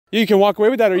You can walk away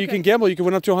with that, or you can gamble. You can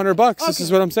win up to 100 bucks. This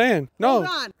is what I'm saying. No,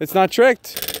 it's not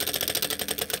tricked.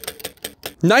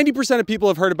 90% of people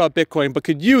have heard about Bitcoin, but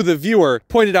could you, the viewer,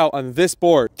 point it out on this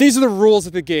board? These are the rules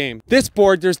of the game. This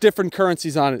board, there's different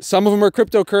currencies on it. Some of them are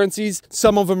cryptocurrencies,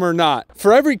 some of them are not.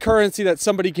 For every currency that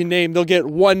somebody can name, they'll get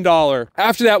 $1.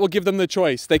 After that, we'll give them the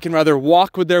choice. They can rather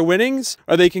walk with their winnings,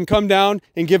 or they can come down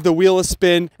and give the wheel a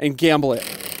spin and gamble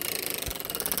it.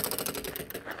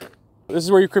 This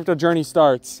is where your crypto journey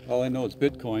starts. All I know is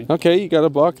Bitcoin. Okay, you got a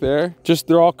buck there. Just,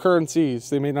 they're all currencies.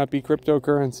 They may not be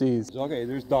cryptocurrencies. Okay,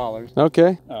 there's dollars.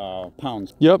 Okay.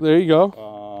 Pounds. Yep, there you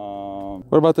go.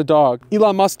 What about the dog?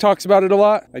 Elon Musk talks about it a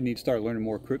lot. I need to start learning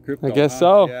more crypto. I guess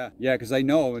so. Yeah, because I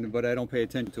know, but I don't pay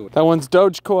attention to it. That one's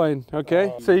Dogecoin.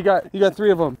 Okay, so you got 3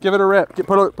 of them. Give it a rip.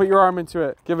 Put your arm into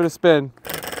it. Give it a spin.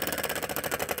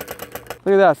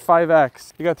 Look at that,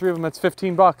 5x. You got 3 of them, that's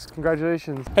 15 bucks.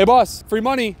 Congratulations. Hey boss, free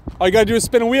money. All you gotta do is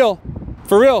spin a wheel.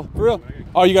 For real, for real.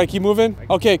 Oh, you gotta keep moving?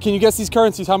 Okay, can you guess these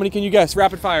currencies? How many can you guess?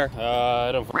 Rapid fire.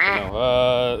 I don't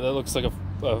know. That looks like a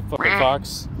fucking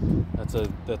fox.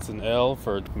 That's an L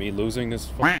for me losing this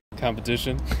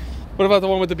competition. What about the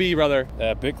one with the B, brother?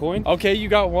 Bitcoin. Okay, you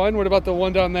got one. What about the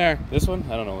one down there? This one?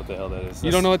 I don't know what the hell that is. You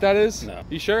don't know what that is? No.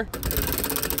 You sure?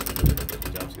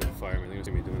 Job's gonna fire me. They're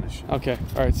gonna me doing this shit. Okay,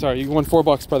 all right, sorry. You won 4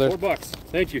 bucks, brother. 4 bucks.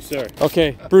 Thank you, sir.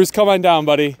 Okay, Bruce, come on down,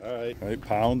 buddy. All right,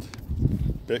 pound,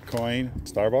 Bitcoin,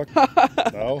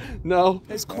 Starbucks. No. No.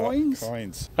 It's coins.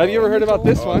 Coins. Have you ever heard about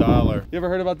this one? Dollar. You ever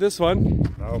heard about this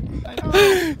one? Nope.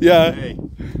 Yeah. Hey,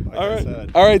 like all I right.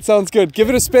 said. All right, sounds good. Give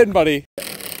it a spin, buddy.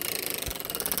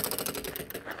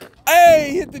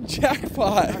 Hey, hit the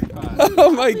jackpot.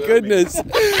 Oh my goodness.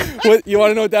 What, you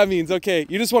want to know what that means? Okay,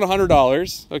 you just won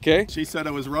 $100, okay? She said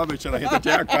it was rubbish and I hit the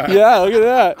jackpot. Yeah, look at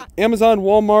that. Amazon,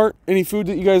 Walmart, any food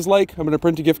that you guys like, I'm going to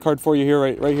print a gift card for you here,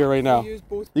 right now.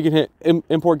 You can hit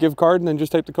import gift card and then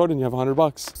just type the code and you have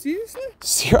 $100. Seriously?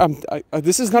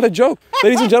 This is not a joke,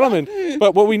 ladies and gentlemen.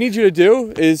 But what we need you to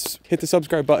do is hit the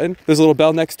subscribe button. There's a little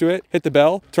bell next to it. Hit the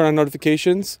bell, turn on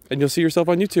notifications, and you'll see yourself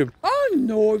on YouTube. Oh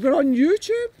no, you're on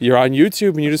YouTube? You're on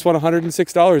YouTube and you just won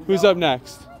 $106. Who's up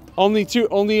next? Only two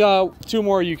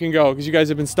more you can go because you guys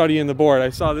have been studying the board. I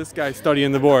saw this guy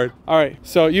studying the board. All right,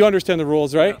 so you understand the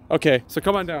rules, right? Okay, so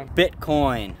come on down.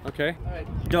 Bitcoin. Okay.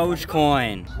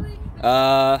 Dogecoin.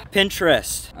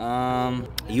 Pinterest.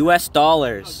 US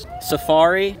dollars.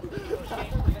 Safari.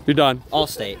 You're done.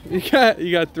 Allstate.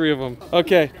 You got 3 of them.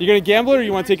 Okay, you gonna gamble it or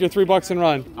you want to take your 3 bucks and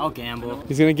run? I'll gamble.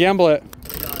 He's gonna gamble it.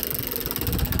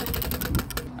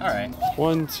 All right.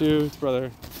 1, 2,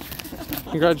 brother.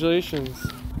 Congratulations.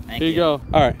 Thank Here you go.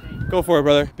 All right, go for it,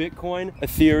 brother. Bitcoin,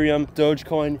 Ethereum,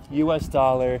 Dogecoin, US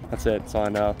dollar. That's it. That's all I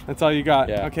know. That's all you got?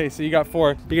 Yeah. Okay, so you got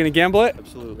 4. You gonna gamble it?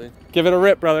 Absolutely. Give it a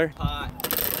rip, brother. Pot.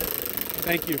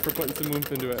 Thank you for putting some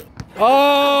oomph into it.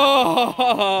 Oh!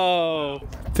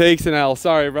 Takes an L.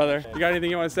 Sorry, brother. You got anything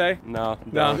you want to say? No.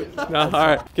 No. No. All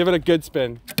right. Give it a good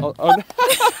spin. Oh.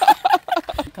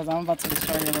 Because I'm about to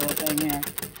destroy your little thing here.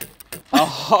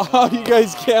 Oh, you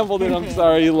guys gambled it. I'm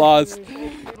sorry, you lost.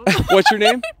 What's your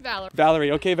name? Valerie.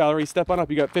 Valerie. Okay, Valerie, step on up.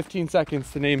 You got 15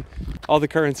 seconds to name all the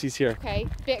currencies here. Okay,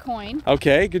 Bitcoin.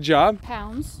 Okay, good job.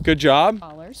 Pounds. Good job.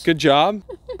 Dollars. Good job.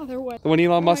 Other one. The one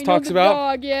Elon Musk talks about?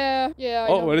 Dog, yeah. Yeah.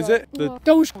 Oh, what is it? The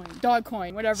Dogecoin.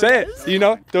 Dogcoin, whatever. Say it. You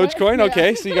know, Dogecoin. Yeah.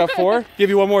 Okay, so you got 4. Give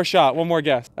you one more shot, one more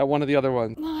guess at one of the other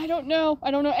ones. I don't know.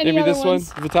 I don't know any Maybe other this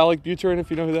ones. one, Vitalik Buterin,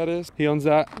 if you know who that is. He owns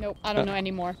that. Nope, I don't know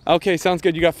anymore. Okay, sounds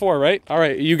good. You got 4, right? All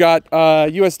right, you got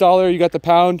US dollar, you got the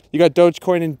pound, you got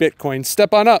Dogecoin and Bitcoin.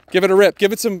 Step on up. Give it a rip.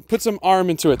 Give it put some arm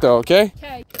into it though, okay?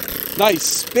 Okay. Nice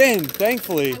spin,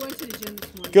 thankfully. I went to the gym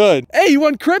this morning. Good. Hey, you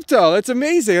won crypto. That's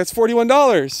amazing. That's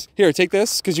 $41. Here, take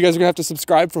this, because you guys are gonna have to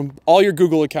subscribe from all your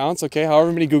Google accounts, okay?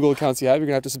 However many Google accounts you have, you're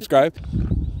gonna have to subscribe.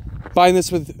 Buying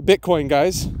this with Bitcoin,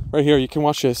 guys. Right here, you can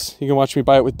watch this. You can watch me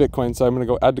buy it with Bitcoin. So I'm gonna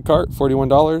go add to cart,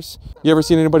 $41. You ever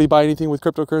seen anybody buy anything with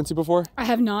cryptocurrency before? I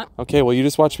have not. Okay, well you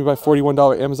just watched me buy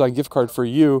 $41 Amazon gift card for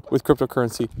you with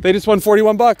cryptocurrency. They just won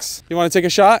 41 bucks. You wanna take a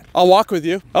shot? I'll walk with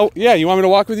you. Oh yeah, you want me to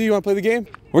walk with you? You wanna play the game?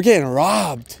 We're getting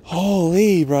robbed.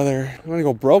 Holy brother. I'm gonna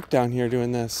go broke down here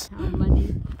doing this.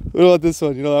 Money. What about this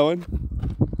one? You know that one?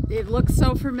 It looks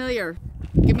so familiar.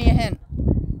 Give me a hint.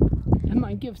 I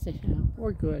might give us a shot.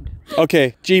 We're good.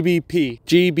 Okay, GBP.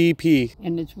 GBP.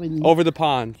 And it's with Over the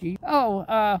pond.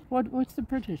 what's the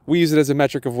British? We use it as a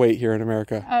metric of weight here in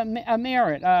America. A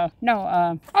merit. Just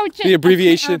The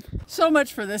abbreviation. So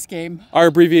much for this game. Our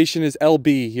abbreviation is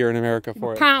LB here in America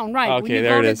for it. Pound, right. Okay,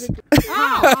 there it is.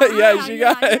 Yeah, she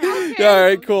got it. Okay. All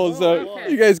right, cool. So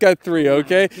you guys got 3,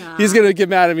 okay? He's going to get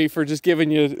mad at me for just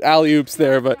giving you alley-oops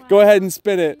there, but go ahead and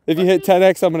spin it. If you hit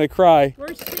 10x, I'm going to cry.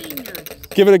 We're seniors.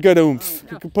 Give it a good oomph.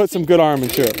 Put some good arm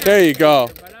into it. There you go.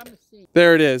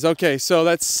 There it is. Okay, so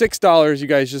that's $6 you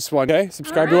guys just won. Okay,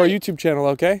 subscribe to our YouTube channel.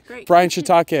 Okay, Great. Brian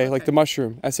Shiitake, like the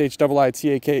mushroom.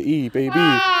 SHIITAKE, baby.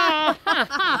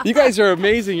 You guys are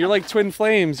amazing. You're like twin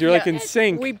flames. You're like in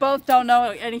sync. We both don't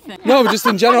know anything. No, just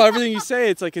in general, everything you say,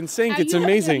 it's like in sync. It's Are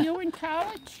amazing. you in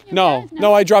college? You No, guys?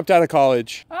 no, I dropped out of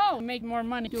college. Oh, make more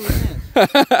money doing this.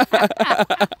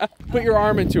 Put your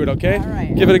arm into it, okay? All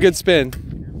right. Give it a good spin.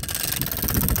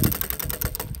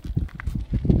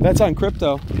 That's on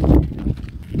crypto.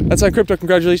 That's on crypto.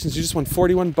 Congratulations, you just won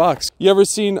 41 bucks. You ever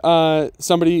seen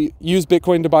somebody use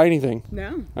Bitcoin to buy anything?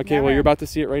 No. Okay, well, you're about to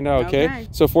see it right now, okay? Okay.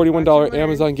 So $41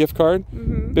 Amazon gift card,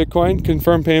 Bitcoin,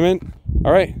 confirm payment.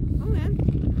 All right.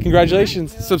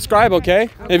 Congratulations. Subscribe, okay?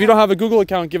 And if you don't have a Google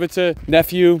account, give it to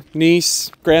nephew,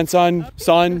 niece, grandson,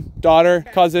 son, daughter,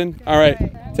 cousin. All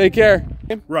right. Take care.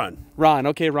 Run. Ron,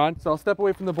 okay, Ron. So I'll step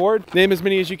away from the board. Name as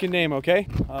many as you can name, okay?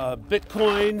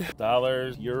 Bitcoin,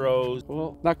 dollars, euros.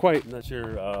 Well, not quite. I'm not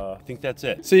sure. I think that's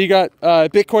it. So you got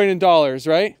Bitcoin and dollars,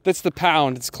 right? That's the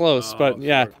pound. It's close, but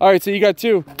yeah. sorry. All right, so you got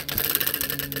 2.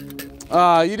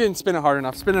 You didn't spin it hard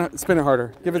enough. Spin it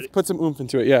harder. Put some oomph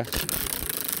into it. Yeah.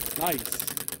 Nice.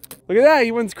 Look at that.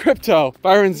 He wins crypto.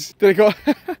 Byron's gonna go.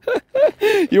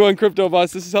 You won crypto,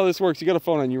 boss. This is how this works. You got a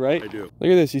phone on you, right? I do.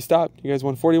 Look at this. You stopped. You guys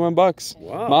won 41 bucks.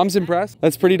 Wow. Mom's impressed.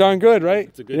 That's pretty darn good, right?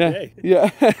 It's a good yeah. day. Yeah.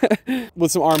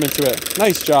 With some arm into it.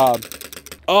 Nice job.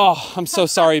 Oh, I'm so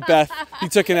sorry, Beth. You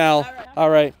took an L. All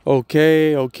right.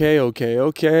 Okay.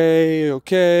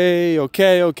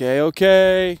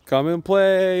 Come and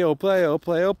play. Oh,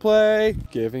 play.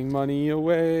 Giving money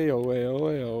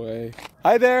away.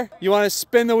 Hi there. You want to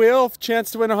spin the wheel? Chance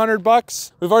to win 100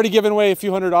 bucks? We've already given away a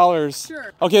few $100s.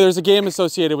 Sure. Okay, there's a game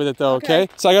associated with it though, okay?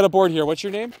 So I got a board here. What's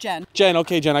your name? Jen. Jen,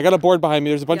 okay, Jen. I got a board behind me.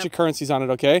 There's a bunch of currencies on it,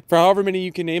 okay? For however many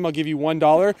you can name, I'll give you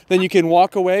 $1. Then you can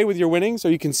walk away with your winnings,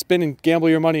 or you can spin and gamble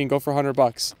your money and go for 100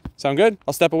 bucks. Sound good?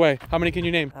 I'll step away. How many can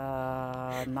you name?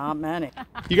 Not many.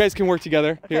 You guys can work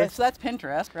together. Okay, Here. so that's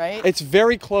Pinterest, right? It's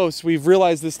very close. We've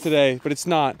realized this today, but it's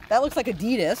not. That looks like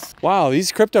Adidas. Wow,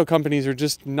 these crypto companies are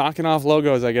just knocking off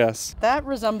logos, I guess. That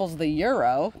resembles the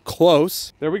euro.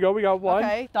 Close. There we go. We got one.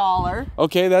 Okay, dollar.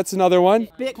 Okay, that's another one.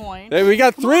 Bitcoin. There, we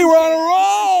got 3. We're on a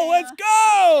roll. Let's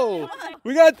go.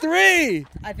 We got 3.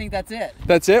 I think that's it.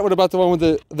 That's it? What about the one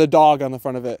with the dog on the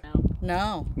front of it?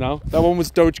 No. No? That one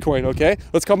was Dogecoin, okay?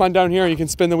 Let's come on down here and you can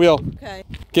spin the wheel. Okay.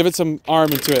 Give it some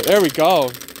arm into it. There we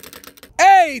go.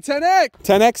 Hey, 10x!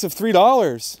 10x of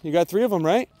 $3. You got 3 of them,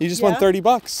 right? You just won Yeah. 30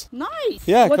 bucks. Nice.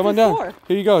 Yeah, What's come on it down. for?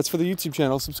 Here you go. It's for the YouTube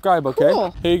channel. Subscribe, okay?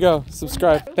 Cool. Here you go.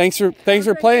 Subscribe. Thanks for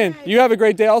playing. You have a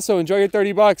great day also. Enjoy your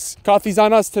 30 bucks. Coffee's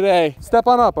on us today. Step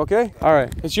on up, okay? All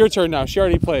right. It's your turn now. She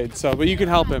already played, but you can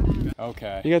help him.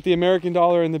 Okay. You got the American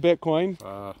dollar and the Bitcoin.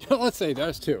 Let's say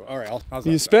there's 2. All right. How's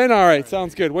You that? spin? All right.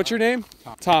 Sounds good. What's your name?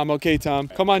 Tom. Okay, Tom.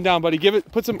 Come on down, buddy.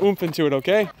 Put some oomph into it,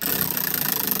 okay?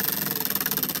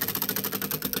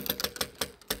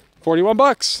 41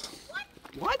 bucks.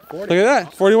 What? Look at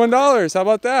that. $41. How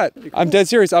about that? I'm dead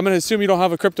serious. I'm going to assume you don't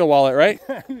have a crypto wallet, right?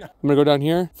 I'm going to go down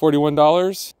here.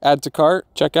 $41. Add to cart.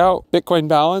 Check out. Bitcoin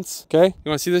balance. Okay. You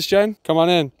want to see this, Jen? Come on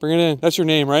in. Bring it in. That's your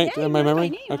name, right? Yeah, In my you know memory?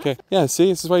 my name. Okay. Yeah, see?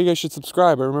 This is why you guys should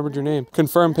subscribe. I remembered your name.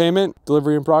 Confirm payment.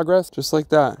 Delivery in progress. Just like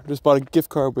that. Just bought a gift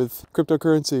card with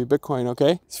cryptocurrency, Bitcoin,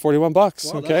 okay? It's 41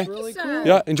 bucks, okay? That's really cool.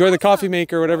 Yeah, enjoy the coffee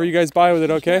maker, whatever you guys buy with it,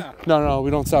 okay? No,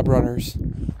 we don't stop runners.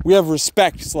 We have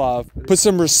respect, Slav. Put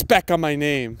some respect on my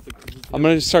name. I'm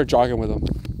gonna just start jogging with him.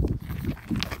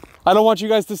 I don't want you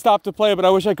guys to stop to play, but I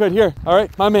wish I could. Here, all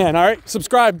right, my man, all right?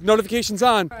 Subscribe, notifications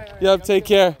on. Yep, take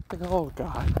care. Oh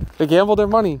God, they gambled their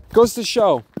money. Goes to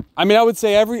show. I mean, I would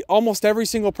say almost every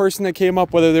single person that came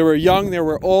up, whether they were young, they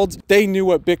were old, they knew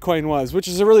what Bitcoin was, which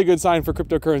is a really good sign for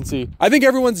cryptocurrency. I think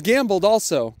everyone's gambled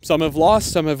also. Some have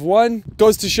lost, some have won.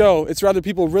 Goes to show, it's rather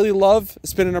people really love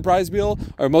spinning a prize wheel,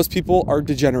 or most people are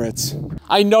degenerates.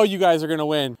 I know you guys are gonna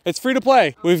win. It's free to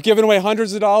play. We've given away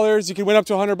hundreds of dollars. You can win up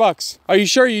to 100 bucks. Are you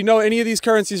sure you know any of these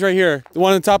currencies right here? The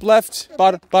one on the top left,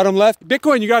 bottom left.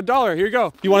 Bitcoin, you got $1. Here you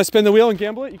go. You wanna spin the wheel and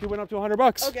gamble it? You can win up to 100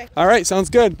 bucks. Okay. All right, sounds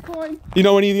good. Coin. You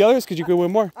know any of the others? Because you could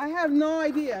win more. I have no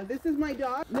idea. This is my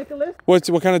dog, Nicholas. What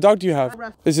kind of dog do you have?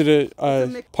 Is it a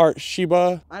mix. part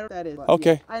Shiba? I don't know what that is.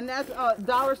 Okay. Yeah. And that's a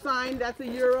dollar sign. That's a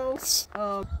euro.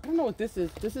 I don't know what this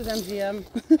is. This is MGM.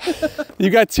 You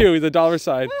got 2, the dollar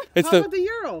side. It's How about the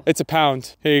euro? It's a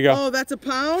pound. Here you go. Oh, that's a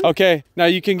pound? Okay, now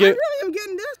you can I get. really am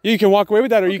getting this. You can walk away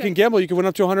with that, or you can gamble. You can win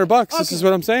up to 100 bucks. This is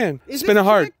what I'm saying. Is Spin this it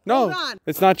hard. tricked? No, Hold on.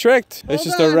 it's not tricked. It's Hold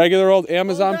just a on. regular old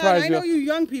Amazon Hold on, prize I wheel. know you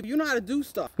young people. You know how to do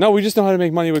stuff. No, we just know how to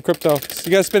make money with crypto.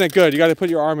 You gotta spin it good. You gotta put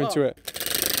your arm into it.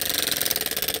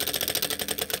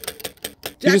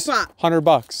 You just- Jackpot.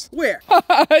 $100. Where?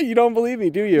 You don't believe me,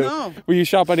 do you? No. Will you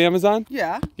shop on Amazon?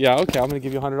 Yeah. Yeah, okay. I'm gonna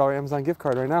give you a $100 Amazon gift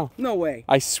card right now. No way.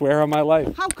 I swear on my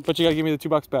life. How? But you gotta give me the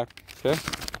 $2 back. Okay?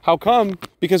 How come?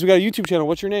 Because we got a YouTube channel.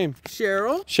 What's your name?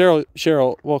 Cheryl?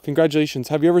 Cheryl. Well, congratulations.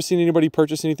 Have you ever seen anybody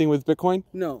purchase anything with Bitcoin?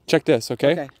 No. Check this,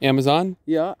 okay? Okay. Amazon,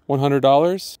 Yeah.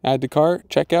 $100. Add to cart.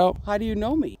 Checkout. How do you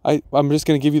know me? I'm just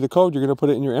gonna give you the code. You're gonna put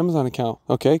it in your Amazon account.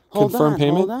 Okay? Hold Confirm on,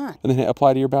 payment. hold on. And then hit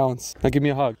apply to your balance. Now give me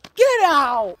a hug. Get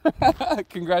out!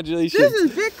 Congratulations. This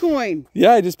is Bitcoin.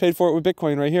 Yeah, I just paid for it with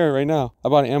Bitcoin right here, right now. I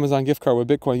bought an Amazon gift card with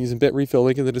Bitcoin using Bitrefill.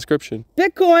 Link in the description.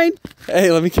 Bitcoin.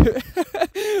 Hey, let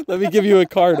me give you a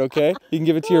card, okay? You can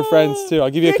give it to your friends too. I'll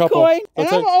give you a couple. Bitcoin. I'll And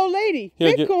take- I'm an old lady.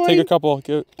 Here, Bitcoin. take a couple.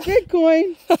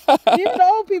 Bitcoin. Even the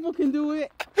old people can do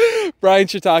it. Brian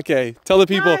Shiitake. Tell the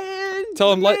people. Brian,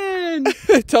 Tell them the like. man.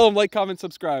 Tell them like, comment,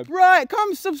 subscribe. Right,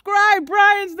 come subscribe.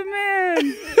 Brian's the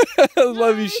man.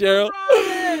 Love you, Cheryl.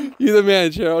 Brian. You're the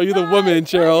man, Cheryl. You're the woman,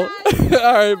 Cheryl.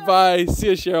 All right, bye. See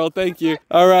you, Cheryl. Thank you.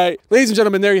 All right. Ladies and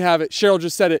gentlemen, there you have it. Cheryl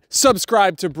just said it.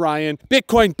 Subscribe to Brian.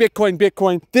 Bitcoin, Bitcoin,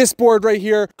 Bitcoin. This board right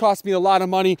here cost me a lot of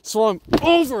money, so I'm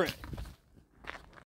over it.